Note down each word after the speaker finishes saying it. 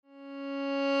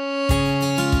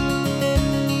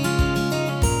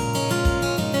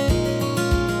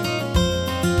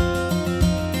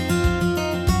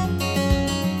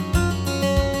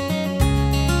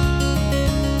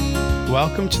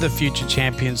Welcome to the Future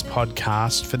Champions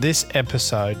podcast for this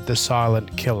episode, The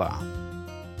Silent Killer.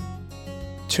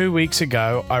 2 weeks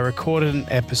ago, I recorded an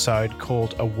episode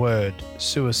called A Word,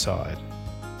 Suicide.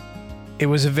 It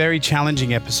was a very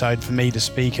challenging episode for me to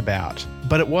speak about,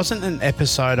 but it wasn't an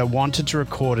episode I wanted to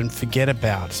record and forget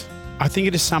about. I think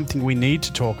it is something we need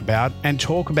to talk about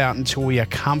until we are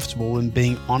comfortable in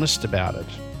being honest about it.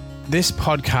 This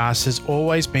podcast has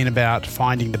always been about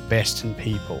finding the best in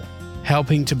people,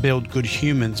 helping to build good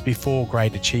humans before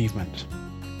great achievement.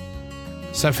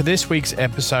 So for this week's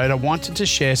episode, I wanted to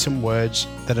share some words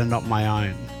that are not my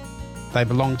own. They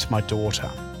belong to my daughter.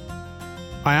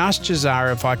 I asked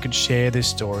Jazara if I could share this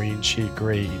story and she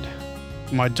agreed.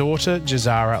 My daughter,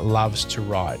 Jazara, loves to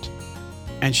write,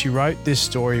 and she wrote this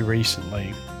story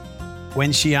recently.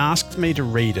 When she asked me to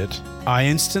read it, I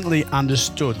instantly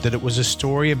understood that it was a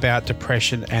story about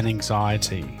depression and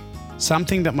anxiety,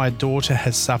 something that my daughter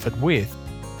has suffered with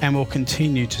and will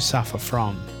continue to suffer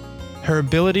from. Her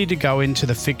ability to go into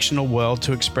the fictional world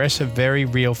to express her very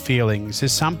real feelings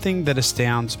is something that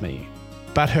astounds me.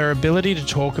 But her ability to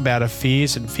talk about her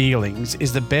fears and feelings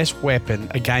is the best weapon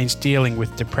against dealing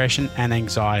with depression and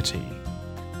anxiety.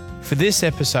 For this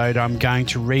episode, I'm going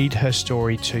to read her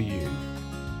story to you.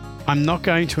 I'm not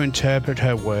going to interpret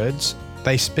her words,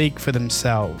 they speak for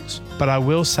themselves, but I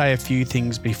will say a few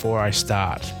things before I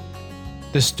start.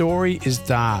 The story is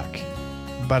dark,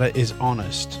 but it is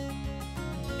honest.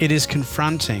 It is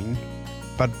confronting,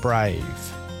 but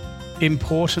brave.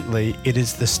 Importantly, it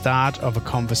is the start of a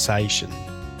conversation,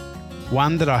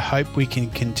 one that I hope we can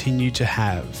continue to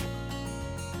have.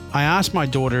 I asked my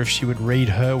daughter if she would read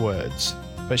her words,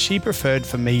 but she preferred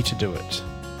for me to do it.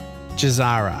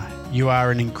 Jazara, you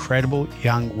are an incredible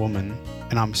young woman,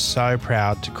 and I'm so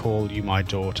proud to call you my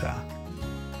daughter.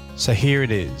 So here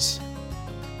it is.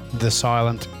 The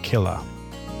Silent Killer.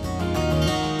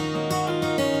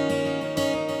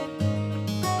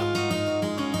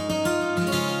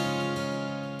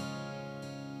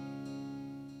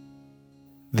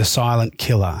 The Silent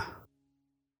Killer,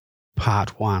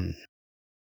 Part 1.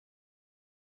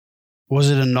 Was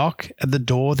it a knock at the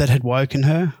door that had woken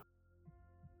her?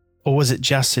 Or was it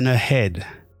just in her head?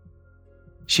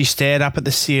 She stared up at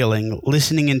the ceiling,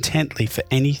 listening intently for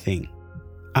anything,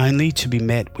 only to be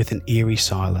met with an eerie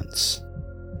silence.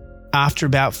 After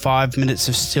about 5 minutes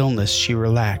of stillness, she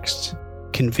relaxed,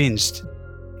 convinced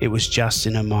it was just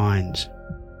in her mind,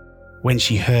 when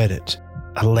she heard it,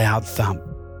 a loud thump,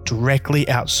 directly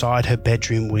outside her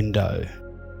bedroom window.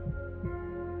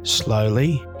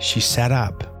 Slowly, she sat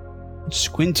up,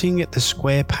 squinting at the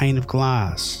square pane of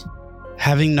glass.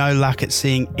 Having no luck at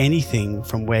seeing anything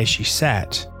from where she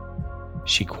sat,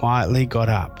 she quietly got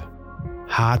up,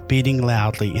 heart beating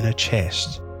loudly in her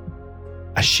chest,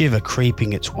 a shiver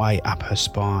creeping its way up her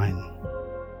spine.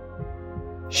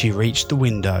 She reached the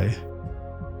window,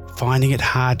 finding it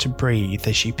hard to breathe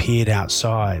as she peered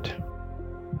outside.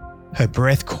 Her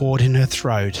breath caught in her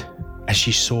throat as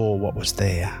she saw what was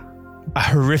there, a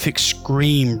horrific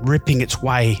scream ripping its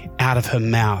way out of her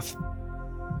mouth.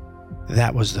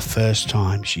 That was the first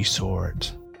time she saw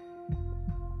it.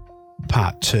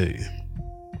 Part 2.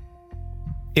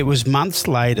 It was months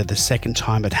later the second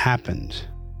time it happened.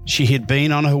 She had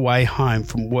been on her way home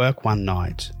from work one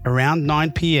night, around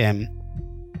 9 p.m.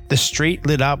 The street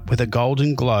lit up with a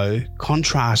golden glow,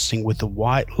 contrasting with the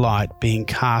white light being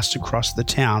cast across the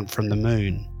town from the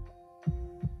moon.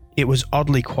 It was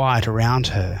oddly quiet around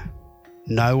her,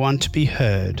 no one to be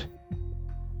heard,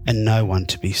 and no one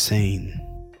to be seen.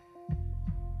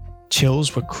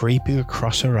 Chills were creeping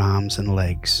across her arms and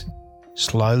legs,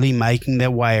 slowly making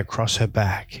their way across her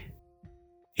back.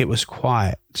 It was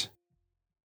quiet.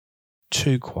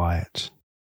 Too quiet.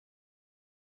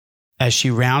 As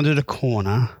she rounded a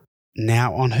corner,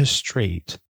 now on her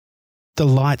street, the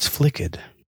lights flickered.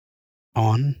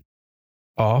 On,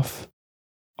 off,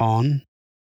 on,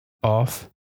 off.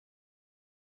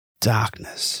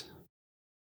 Darkness.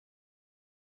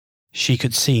 She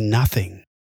could see nothing.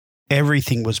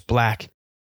 Everything was black.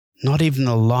 Not even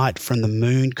the light from the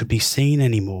moon could be seen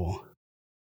anymore.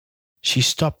 She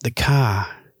stopped the car,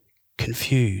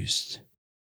 confused.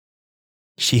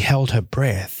 She held her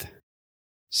breath,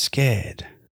 scared.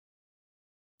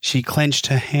 She clenched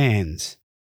her hands,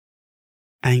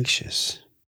 anxious.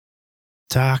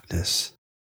 Darkness,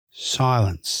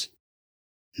 silence,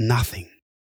 nothing.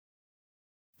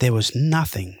 There was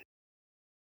nothing.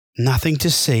 Nothing to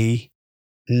see,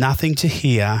 nothing to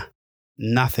hear,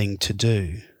 nothing to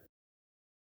do.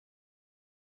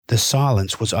 The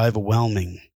silence was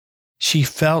overwhelming. She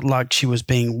felt like she was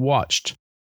being watched.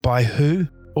 By who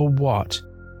or what?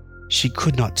 She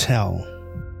could not tell.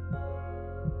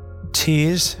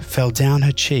 Tears fell down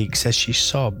her cheeks as she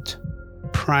sobbed,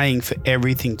 praying for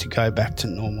everything to go back to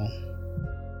normal.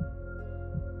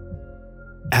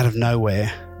 Out of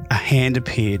nowhere, a hand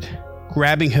appeared,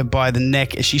 grabbing her by the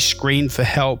neck as she screamed for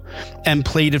help and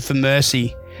pleaded for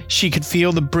mercy. She could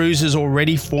feel the bruises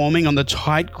already forming on the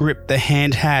tight grip the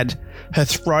hand had. Her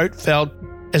throat felt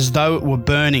as though it were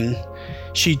burning.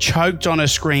 She choked on her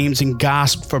screams and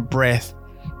gasped for breath.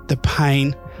 The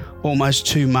pain, almost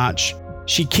too much.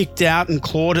 She kicked out and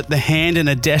clawed at the hand in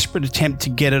a desperate attempt to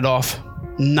get it off.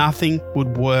 Nothing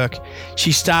would work.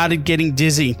 She started getting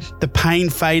dizzy. The pain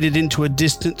faded into a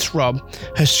distant throb.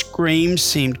 Her screams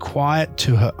seemed quiet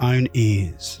to her own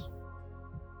ears.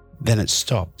 Then it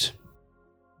stopped.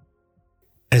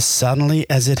 As suddenly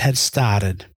as it had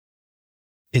started,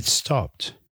 it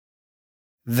stopped.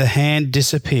 The hand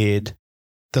disappeared.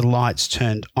 The lights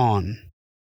turned on.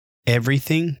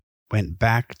 Everything went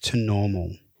back to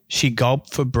normal. She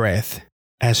gulped for breath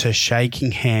as her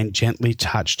shaking hand gently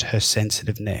touched her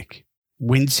sensitive neck,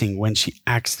 wincing when she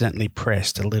accidentally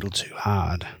pressed a little too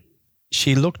hard.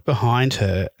 She looked behind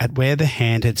her at where the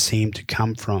hand had seemed to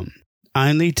come from,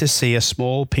 only to see a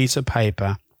small piece of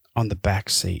paper on the back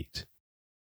seat.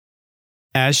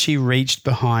 As she reached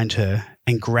behind her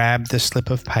and grabbed the slip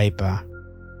of paper,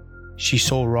 she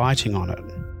saw writing on it.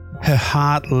 Her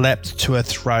heart leapt to her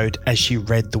throat as she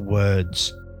read the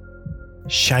words.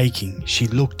 Shaking, she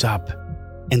looked up,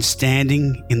 and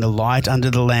standing in the light under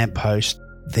the lamppost,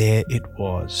 there it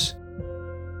was.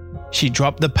 She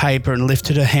dropped the paper and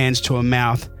lifted her hands to her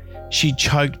mouth. She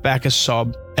choked back a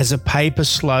sob as the paper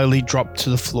slowly dropped to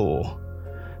the floor,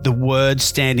 the words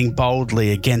standing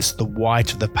boldly against the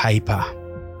white of the paper.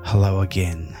 Hello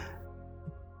again.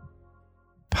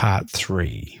 Part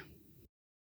 3.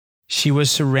 She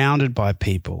was surrounded by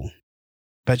people,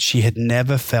 but she had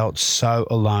never felt so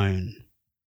alone.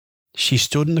 She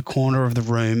stood in the corner of the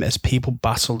room as people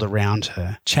bustled around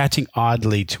her, chatting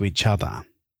idly to each other.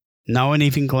 No one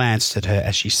even glanced at her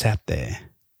as she sat there,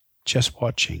 just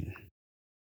watching.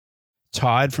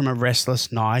 Tired from a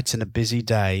restless night and a busy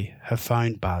day, her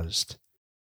phone buzzed,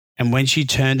 and when she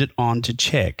turned it on to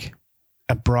check,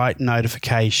 a bright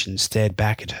notification stared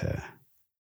back at her.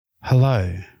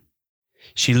 Hello.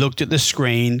 She looked at the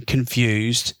screen,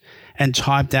 confused, and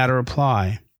typed out a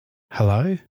reply.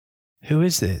 Hello? Who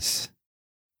is this?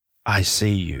 I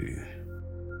see you.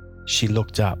 She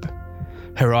looked up,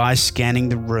 her eyes scanning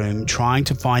the room, trying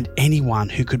to find anyone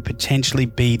who could potentially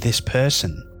be this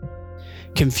person.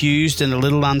 Confused and a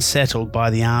little unsettled by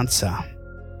the answer,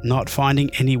 not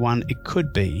finding anyone it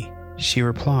could be, she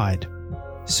replied,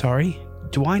 Sorry,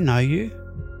 do I know you?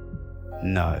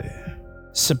 No.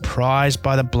 Surprised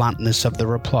by the bluntness of the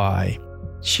reply,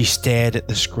 she stared at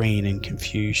the screen in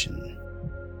confusion.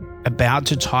 About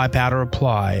to type out a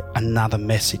reply, another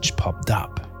message popped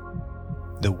up.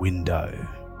 The window.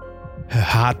 Her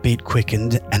heartbeat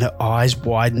quickened and her eyes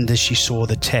widened as she saw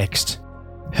the text,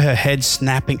 her head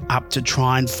snapping up to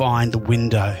try and find the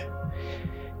window.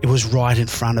 It was right in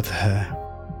front of her.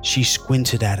 She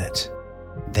squinted at it.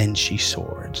 Then she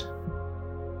saw it.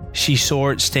 She saw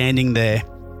it standing there,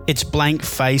 its blank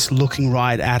face looking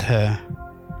right at her.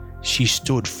 She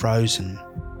stood frozen,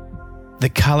 the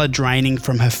colour draining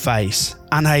from her face,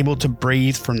 unable to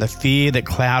breathe from the fear that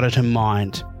clouded her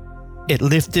mind. It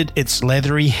lifted its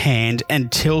leathery hand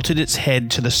and tilted its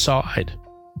head to the side,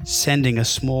 sending a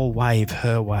small wave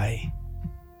her way.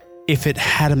 If it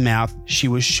had a mouth, she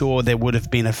was sure there would have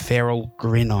been a feral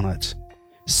grin on it.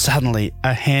 Suddenly,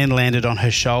 a hand landed on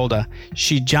her shoulder.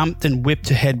 She jumped and whipped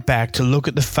her head back to look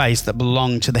at the face that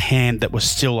belonged to the hand that was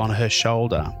still on her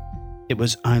shoulder. It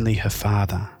was only her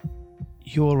father.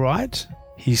 You all right?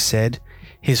 He said,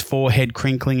 his forehead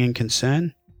crinkling in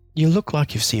concern. You look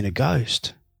like you've seen a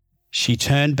ghost. She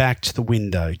turned back to the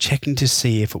window, checking to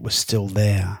see if it was still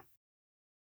there.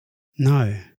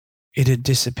 No, it had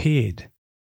disappeared.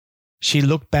 She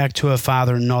looked back to her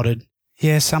father and nodded.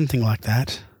 Yeah, something like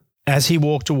that. As he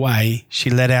walked away, she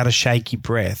let out a shaky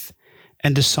breath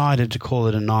and decided to call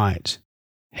it a night.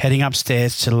 Heading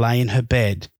upstairs to lay in her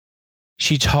bed,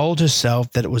 she told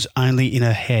herself that it was only in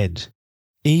her head,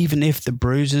 even if the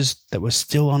bruises that were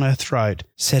still on her throat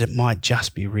said it might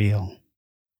just be real.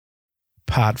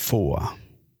 Part 4.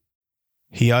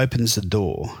 He opens the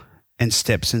door and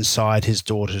steps inside his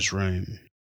daughter's room.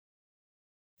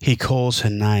 He calls her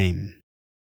name.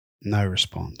 No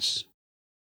response.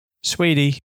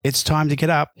 Sweetie, it's time to get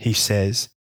up, he says.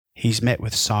 He's met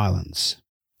with silence.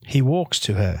 He walks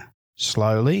to her,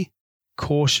 slowly,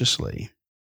 cautiously.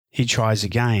 He tries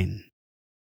again.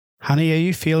 Honey, are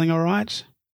you feeling all right?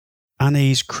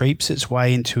 Unease creeps its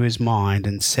way into his mind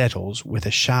and settles with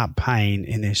a sharp pain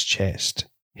in his chest.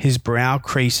 His brow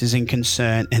creases in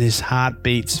concern and his heart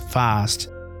beats fast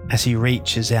as he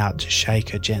reaches out to shake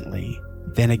her gently.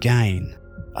 Then again,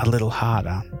 a little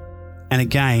harder. And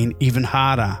again, even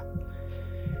harder.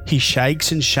 He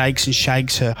shakes and shakes and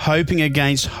shakes her, hoping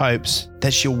against hopes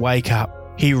that she'll wake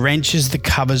up. He wrenches the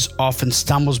covers off and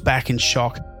stumbles back in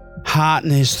shock, heart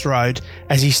in his throat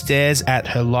as he stares at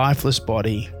her lifeless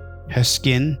body. Her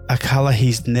skin, a colour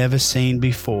he's never seen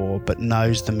before but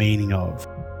knows the meaning of.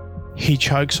 He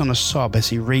chokes on a sob as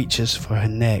he reaches for her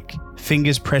neck,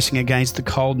 fingers pressing against the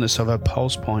coldness of her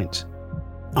pulse point.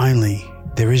 Only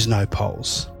there is no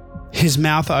pulse. His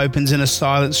mouth opens in a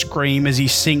silent scream as he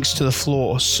sinks to the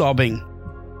floor, sobbing.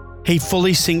 He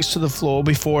fully sinks to the floor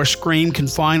before a scream can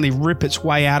finally rip its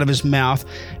way out of his mouth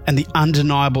and the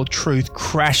undeniable truth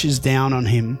crashes down on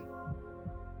him.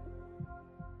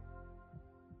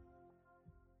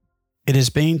 It has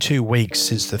been 2 weeks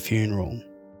since the funeral.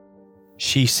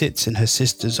 She sits in her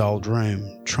sister's old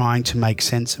room, trying to make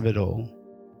sense of it all.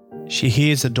 She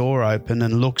hears the door open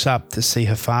and looks up to see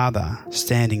her father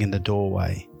standing in the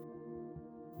doorway.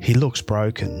 He looks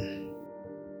broken,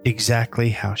 exactly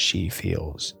how she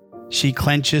feels. She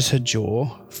clenches her jaw,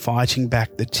 fighting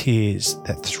back the tears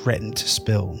that threaten to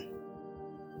spill.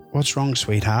 "What's wrong,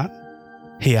 sweetheart?"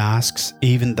 he asks,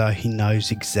 even though he knows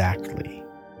exactly.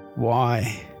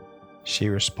 "Why?" she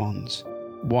responds.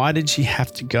 Why did she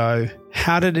have to go?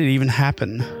 How did it even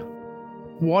happen?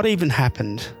 What even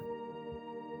happened?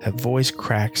 Her voice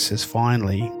cracks as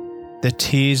finally, the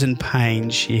tears and pain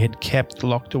she had kept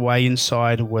locked away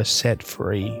inside were set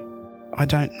free. "I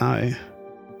don't know,"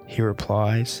 he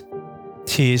replies,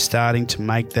 tears starting to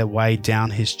make their way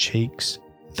down his cheeks.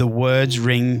 The words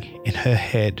ring in her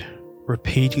head,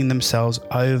 repeating themselves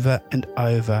over and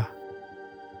over.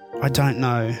 "I don't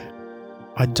know.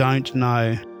 I don't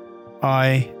know.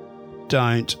 I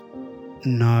don't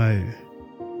know."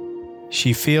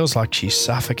 She feels like she's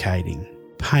suffocating.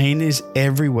 Pain is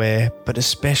everywhere, but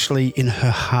especially in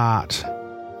her heart.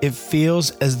 It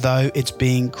feels as though it's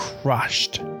being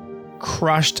crushed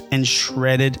and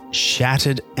shredded,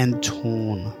 shattered and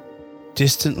torn.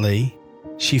 Distantly,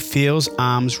 she feels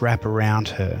arms wrap around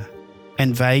her,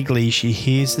 and vaguely she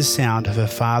hears the sound of her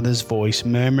father's voice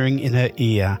murmuring in her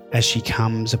ear as she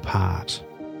comes apart.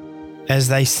 As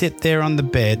they sit there on the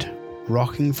bed,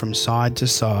 rocking from side to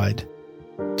side,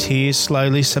 tears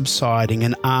slowly subsiding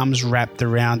and arms wrapped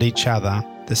around each other,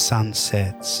 the sun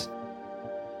sets,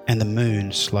 and the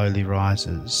moon slowly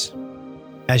rises.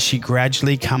 As she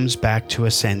gradually comes back to her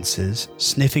senses,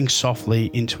 sniffing softly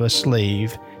into her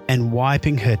sleeve and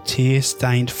wiping her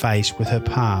tear-stained face with her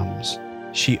palms,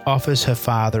 she offers her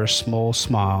father a small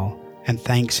smile and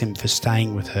thanks him for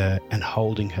staying with her and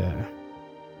holding her.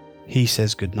 He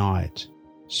says goodnight,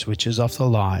 switches off the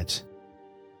light,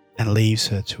 and leaves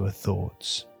her to her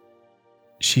thoughts.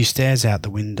 She stares out the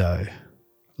window,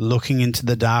 looking into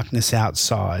the darkness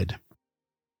outside.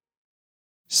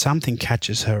 Something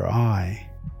catches her eye.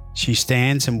 She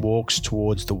stands and walks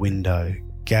towards the window,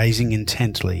 gazing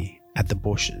intently at the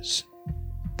bushes.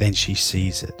 Then she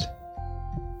sees it.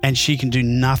 And she can do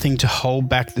nothing to hold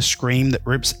back the scream that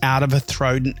rips out of her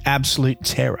throat in absolute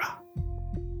terror.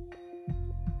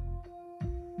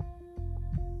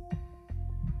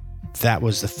 That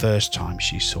was the first time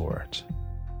she saw it.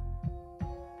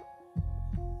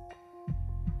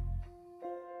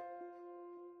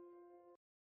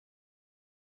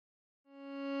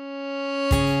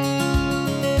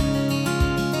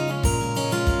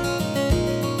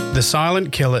 The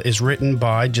Silent Killer is written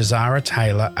by Jazara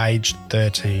Taylor, aged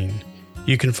 13.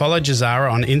 You can follow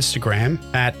Jazara on Instagram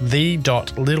at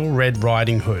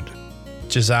the.littleredridinghood.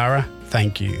 Jazara,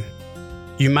 thank you.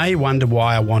 You may wonder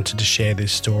why I wanted to share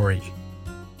this story.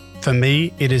 For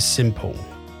me, it is simple.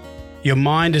 Your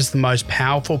mind is the most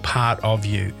powerful part of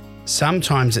you.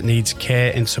 Sometimes it needs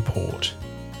care and support.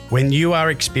 When you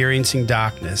are experiencing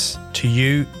darkness, to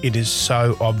you it is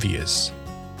so obvious.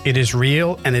 It is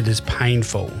real and it is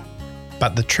painful.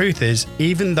 But the truth is,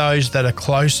 even those that are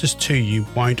closest to you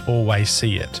won't always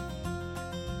see it.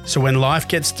 So when life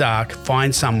gets dark,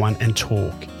 find someone and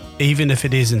talk, even if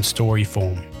it is in story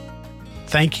form.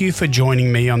 Thank you for joining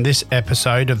me on this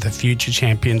episode of the Future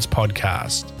Champions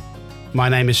podcast. My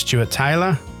name is Stuart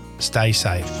Taylor. Stay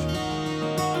safe.